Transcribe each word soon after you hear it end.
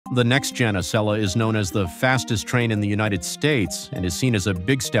The NextGen Acela is known as the fastest train in the United States and is seen as a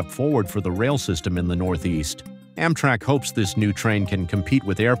big step forward for the rail system in the Northeast. Amtrak hopes this new train can compete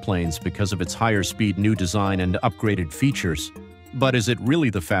with airplanes because of its higher speed new design and upgraded features. But is it really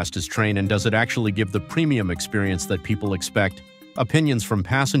the fastest train, and does it actually give the premium experience that people expect? Opinions from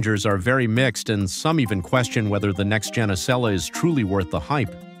passengers are very mixed, and some even question whether the NextGen Acela is truly worth the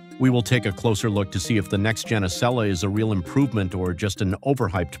hype. We will take a closer look to see if the NextGen Acela is a real improvement or just an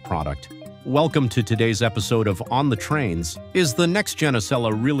overhyped product. Welcome to today's episode of On the Trains. Is the NextGen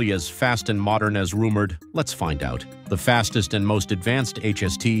Acela really as fast and modern as rumored? Let's find out. The fastest and most advanced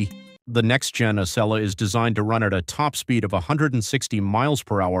HST. The NextGen Acela is designed to run at a top speed of 160 miles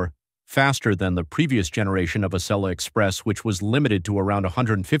per hour, faster than the previous generation of Acela Express, which was limited to around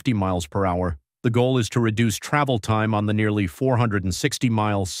 150 miles per hour. The goal is to reduce travel time on the nearly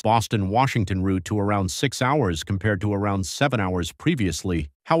 460-mile Boston-Washington route to around 6 hours compared to around 7 hours previously.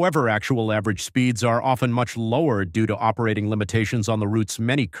 However, actual average speeds are often much lower due to operating limitations on the route's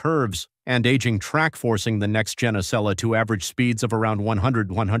many curves and aging track, forcing the NextGen Acela to average speeds of around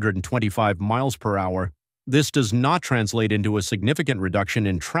 100-125 miles per hour. This does not translate into a significant reduction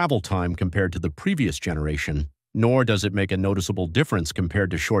in travel time compared to the previous generation, nor does it make a noticeable difference compared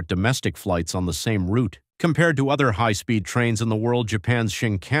to short domestic flights on the same route. Compared to other high-speed trains in the world, Japan's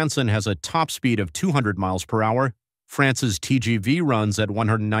Shinkansen has a top speed of 200 miles per hour, France's TGV runs at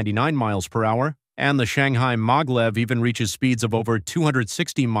 199 miles per hour, and the Shanghai Maglev even reaches speeds of over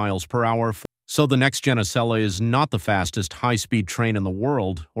 260 miles per hour. So the NextGen Acela is not the fastest high-speed train in the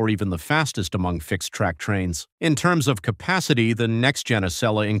world, or even the fastest among fixed-track trains. In terms of capacity, the NextGen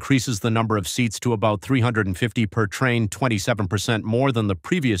Acela increases the number of seats to about 350 per train, 27% more than the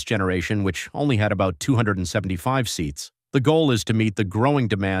previous generation, which only had about 275 seats. The goal is to meet the growing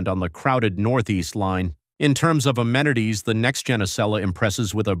demand on the crowded Northeast line. In terms of amenities, the NextGen Acela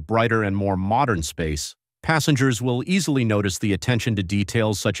impresses with a brighter and more modern space. Passengers will easily notice the attention to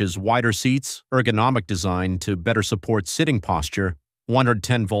details such as wider seats, ergonomic design to better support sitting posture,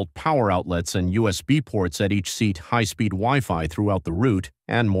 110-volt power outlets and USB ports at each seat, high-speed Wi-Fi throughout the route,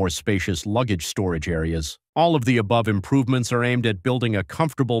 and more spacious luggage storage areas. All of the above improvements are aimed at building a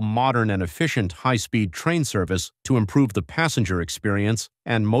comfortable, modern, and efficient high-speed train service to improve the passenger experience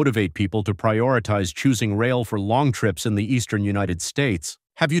and motivate people to prioritize choosing rail for long trips in the eastern United States.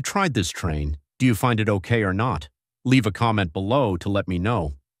 Have you tried this train? Do you find it okay or not? Leave a comment below to let me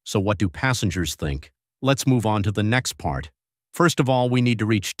know. So what do passengers think? Let's move on to the next part. First of all, we need to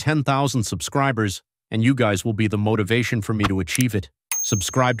reach 10,000 subscribers, and you guys will be the motivation for me to achieve it.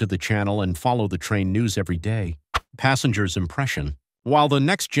 Subscribe to the channel and follow the train news every day. Passengers' impression. While the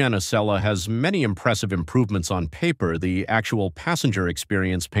NextGen Acela has many impressive improvements on paper, the actual passenger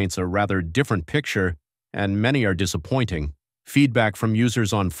experience paints a rather different picture, and many are disappointing. Feedback from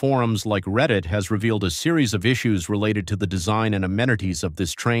users on forums like Reddit has revealed a series of issues related to the design and amenities of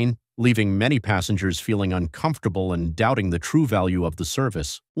this train, leaving many passengers feeling uncomfortable and doubting the true value of the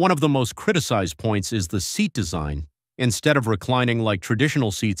service. One of the most criticized points is the seat design. Instead of reclining like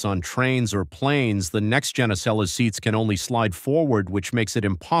traditional seats on trains or planes, the NextGen Acela's seats can only slide forward, which makes it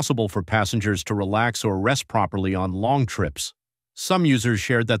impossible for passengers to relax or rest properly on long trips. Some users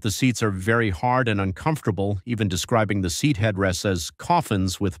shared that the seats are very hard and uncomfortable, even describing the seat headrests as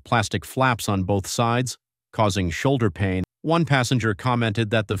coffins with plastic flaps on both sides, causing shoulder pain. One passenger commented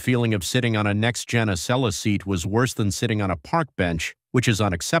that the feeling of sitting on a NextGen Acela seat was worse than sitting on a park bench, which is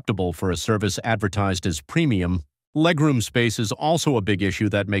unacceptable for a service advertised as premium. Legroom space is also a big issue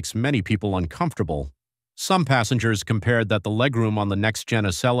that makes many people uncomfortable. Some passengers compared that the legroom on the NextGen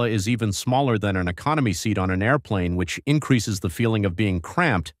Acela is even smaller than an economy seat on an airplane, which increases the feeling of being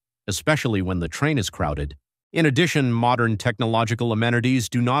cramped, especially when the train is crowded. In addition, modern technological amenities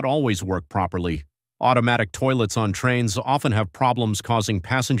do not always work properly. Automatic toilets on trains often have problems, causing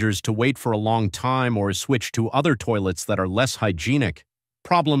passengers to wait for a long time or switch to other toilets that are less hygienic.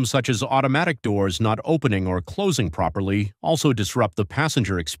 Problems such as automatic doors not opening or closing properly also disrupt the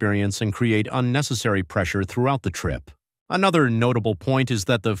passenger experience and create unnecessary pressure throughout the trip. Another notable point is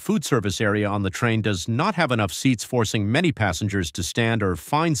that the food service area on the train does not have enough seats, forcing many passengers to stand or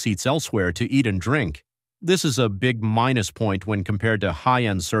find seats elsewhere to eat and drink. This is a big minus point when compared to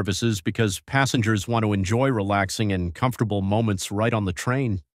high-end services, because passengers want to enjoy relaxing and comfortable moments right on the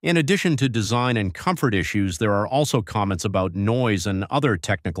train. In addition to design and comfort issues, there are also comments about noise and other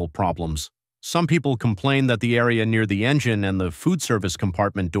technical problems. Some people complain that the area near the engine and the food service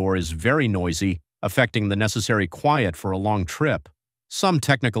compartment door is very noisy, affecting the necessary quiet for a long trip. Some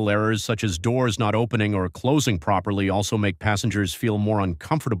technical errors, such as doors not opening or closing properly, also make passengers feel more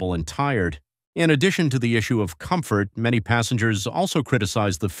uncomfortable and tired. In addition to the issue of comfort, many passengers also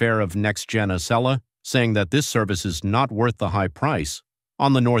criticize the fare of NextGen Acela, saying that this service is not worth the high price.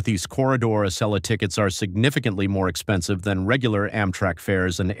 On the Northeast Corridor, Acela tickets are significantly more expensive than regular Amtrak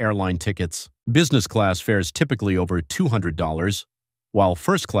fares and airline tickets. Business class fares typically over $200, while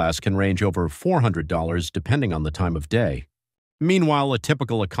first class can range over $400 depending on the time of day. Meanwhile, a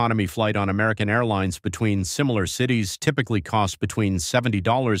typical economy flight on American Airlines between similar cities typically costs between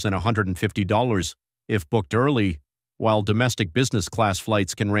 $70 and $150 if booked early, while domestic business class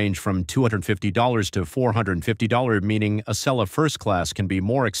flights can range from $250 to $450, meaning Acela first class can be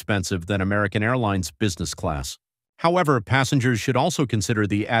more expensive than American Airlines business class. However, passengers should also consider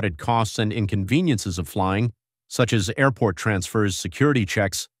the added costs and inconveniences of flying, such as airport transfers, security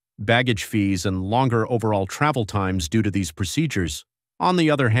checks, baggage fees, and longer overall travel times due to these procedures. On the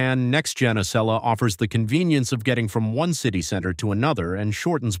other hand, NextGen Acela offers the convenience of getting from one city center to another and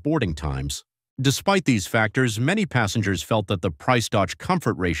shortens boarding times. Despite these factors, many passengers felt that the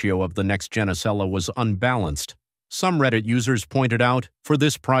price-comfort ratio of the NextGen Acela was unbalanced. Some Reddit users pointed out, for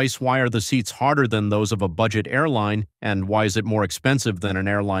this price, why are the seats harder than those of a budget airline, and why is it more expensive than an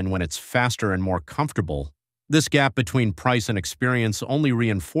airline when it's faster and more comfortable? This gap between price and experience only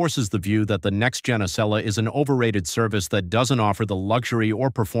reinforces the view that the NextGen Acela is an overrated service that doesn't offer the luxury or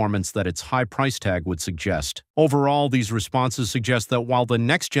performance that its high price tag would suggest. Overall, these responses suggest that while the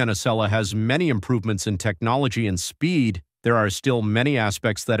NextGen Acela has many improvements in technology and speed, there are still many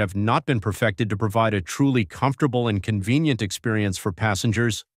aspects that have not been perfected to provide a truly comfortable and convenient experience for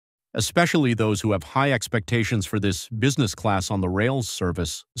passengers, especially those who have high expectations for this business class on the rails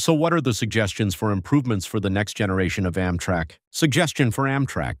service. So what are the suggestions for improvements for the next generation of Amtrak? Suggestion for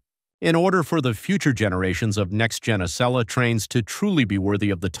Amtrak. In order for the future generations of NextGen Acela trains to truly be worthy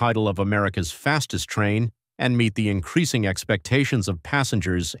of the title of America's fastest train and meet the increasing expectations of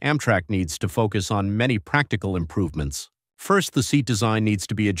passengers, Amtrak needs to focus on many practical improvements. First, the seat design needs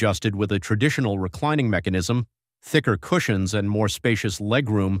to be adjusted with a traditional reclining mechanism, thicker cushions, and more spacious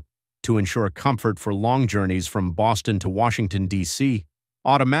legroom to ensure comfort for long journeys from Boston to Washington, D.C.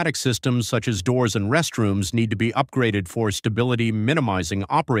 Automatic systems such as doors and restrooms need to be upgraded for stability, minimizing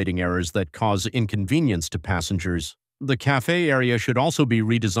operating errors that cause inconvenience to passengers. The cafe area should also be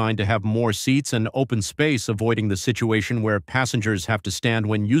redesigned to have more seats and open space, avoiding the situation where passengers have to stand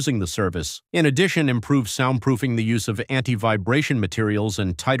when using the service. In addition, improved soundproofing, the use of anti-vibration materials,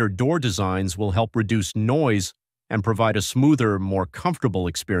 and tighter door designs will help reduce noise and provide a smoother, more comfortable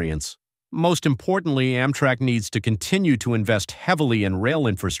experience. Most importantly, Amtrak needs to continue to invest heavily in rail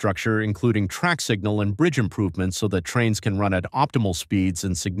infrastructure, including track signal and bridge improvements, so that trains can run at optimal speeds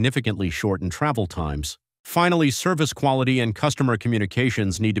and significantly shorten travel times. Finally, service quality and customer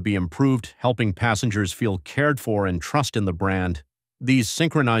communications need to be improved, helping passengers feel cared for and trust in the brand. These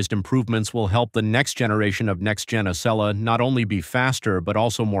synchronized improvements will help the next generation of NextGen Acela not only be faster but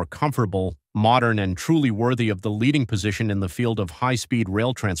also more comfortable, modern, and truly worthy of the leading position in the field of high-speed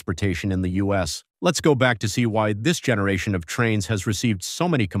rail transportation in the U.S. Let's go back to see why this generation of trains has received so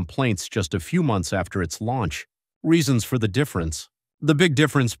many complaints just a few months after its launch. Reasons for the difference. The big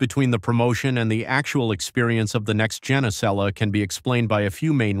difference between the promotion and the actual experience of the NextGen Acela can be explained by a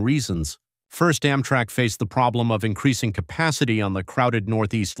few main reasons. First, Amtrak faced the problem of increasing capacity on the crowded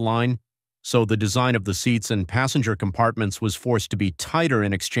Northeast line, so the design of the seats and passenger compartments was forced to be tighter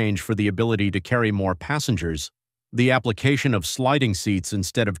in exchange for the ability to carry more passengers. The application of sliding seats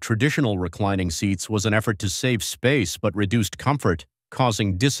instead of traditional reclining seats was an effort to save space but reduced comfort,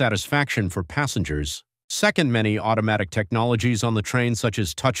 causing dissatisfaction for passengers. Second, many automatic technologies on the train, such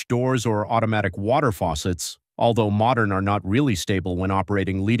as touch doors or automatic water faucets, although modern, are not really stable when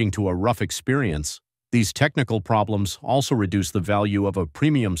operating, leading to a rough experience. These technical problems also reduce the value of a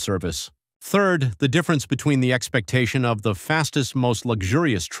premium service. Third, the difference between the expectation of the fastest, most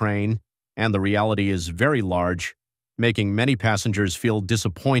luxurious train and the reality is very large, making many passengers feel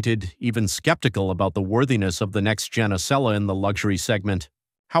disappointed, even skeptical about the worthiness of the NextGen Acela in the luxury segment.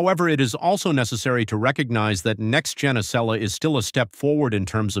 However, it is also necessary to recognize that NextGen Acela is still a step forward in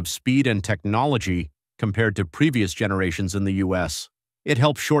terms of speed and technology compared to previous generations in the U.S. It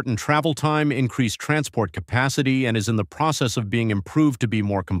helps shorten travel time, increase transport capacity, and is in the process of being improved to be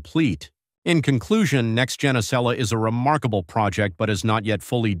more complete. In conclusion, NextGen Acela is a remarkable project but has not yet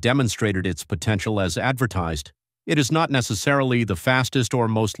fully demonstrated its potential as advertised. It is not necessarily the fastest or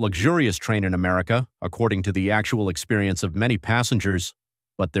most luxurious train in America, according to the actual experience of many passengers,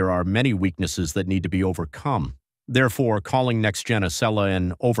 but there are many weaknesses that need to be overcome. Therefore, calling NextGen Acela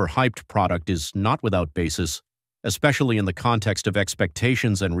an overhyped product is not without basis, especially in the context of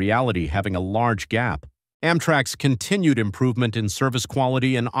expectations and reality having a large gap. Amtrak's continued improvement in service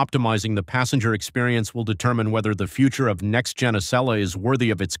quality and optimizing the passenger experience will determine whether the future of NextGen Acela is worthy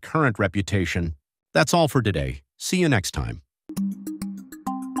of its current reputation. That's all for today. See you next time.